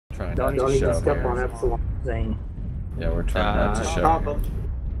trying Don't not to even shove step here. on Epsilon, Zane. Yeah, we're trying not to shove here.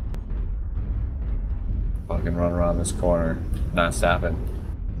 Fucking run around this corner. Not stopping.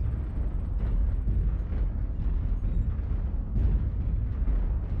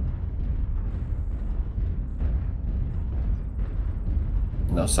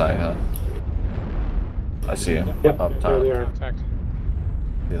 No sight, huh? I see him. Yep, Up there top. they are. Contact.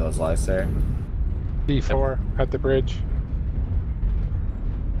 See those lights there? D4 at the bridge.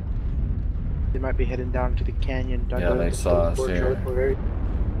 They might be heading down to the canyon. Yeah, they saw us here.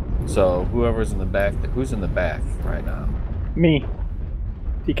 So whoever's in the back, who's in the back right now? Me.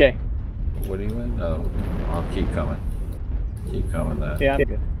 TK. What do you in? No, I'll keep coming. Keep coming then. Yeah, I'm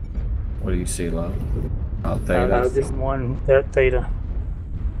good. What do you see, love? Oh, Theta. Just one Theta.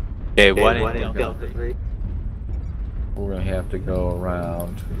 Okay, one in Delta. We're gonna have to go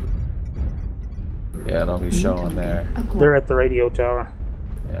around. Yeah, it'll be showing there. They're at the radio tower.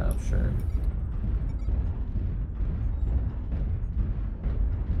 Yeah, I'm sure.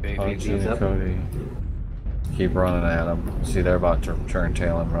 Gene and Cody. Keep running at them. See, they're about to turn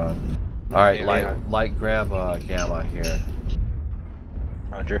tail and run. All right, light grab Gamma here.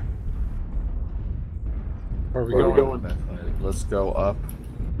 Roger. Where are we Where going? Let's go up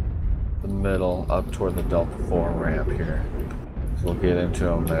the middle, up toward the Delta 4 ramp here. So we'll get into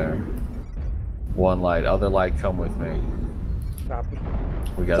them there. One light, other light, come with me. Copy.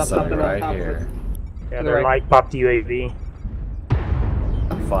 We got something right here. Yeah, they're light popped UAV.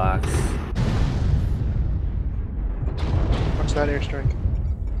 Fox. Watch that airstrike.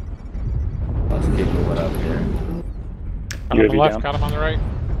 Let's keep moving up here. Got him on the left, got him on the right.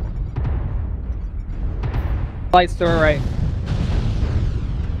 Lights to our right.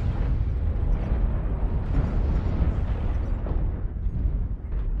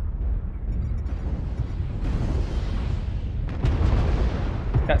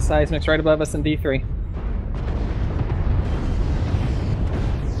 Got seismics right above us in D3.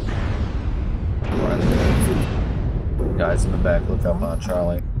 Right there. Guys in the back, look up on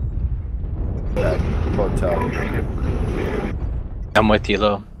Charlie. That hotel. I'm with you,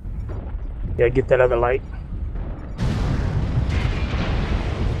 Lo. Yeah, get that other light.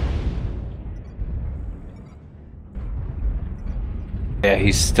 Yeah,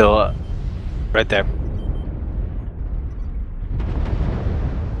 he's still right there.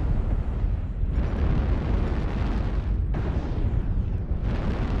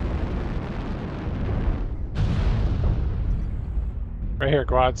 Right here,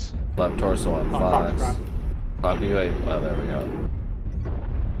 quads. Left torso on Fox. Pop UAV. Oh, there we go.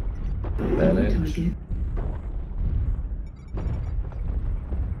 That is.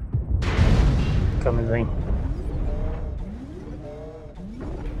 Coming, Zane.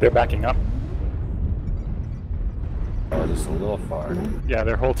 They're backing up. Oh, just a little far. Yeah,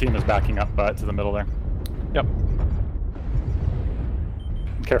 their whole team is backing up to the middle there. Yep.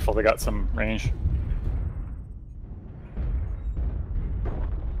 Careful, they got some range.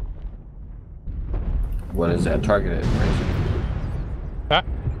 What is that? Targeted. Huh?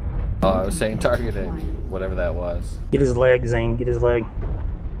 Oh, I was saying targeted. Whatever that was. Get his leg, Zane. Get his leg.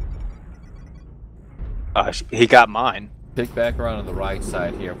 He got mine. Pick back around on the right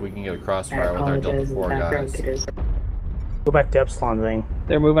side here if we can get a crossfire with our Delta 4 guys. Go back to Epsilon, Zane.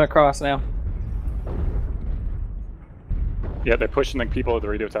 They're moving across now. Yeah, they're pushing the people at the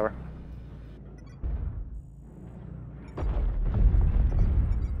radio tower.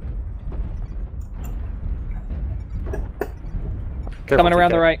 Careful, Coming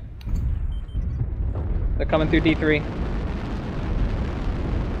around TK. the right. They're coming through D3.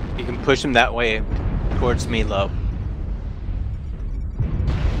 You can push him that way towards me, Lo.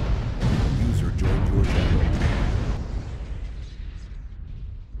 User joined your channel.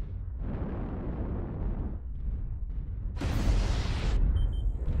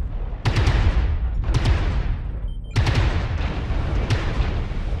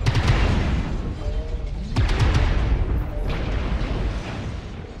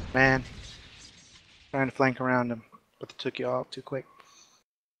 Man. Trying to flank around him, but they took you off too quick.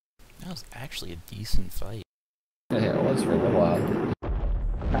 That was actually a decent fight. Yeah, it was for a little while.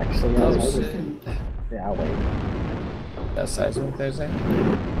 Actually, Oh, shit. Yeah, I'll wait. That seismic there, Zane?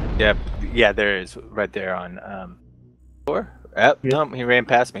 Yeah, there is right there on 4. Yep, no, he ran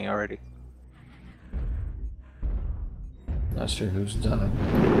past me already. Not sure who's done it.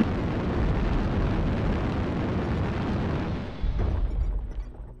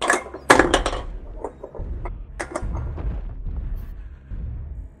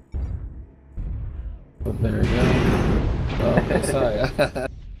 There we go. Oh, sorry.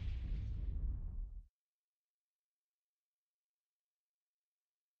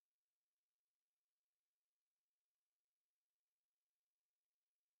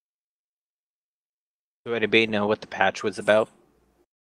 Do anybody know what the patch was about?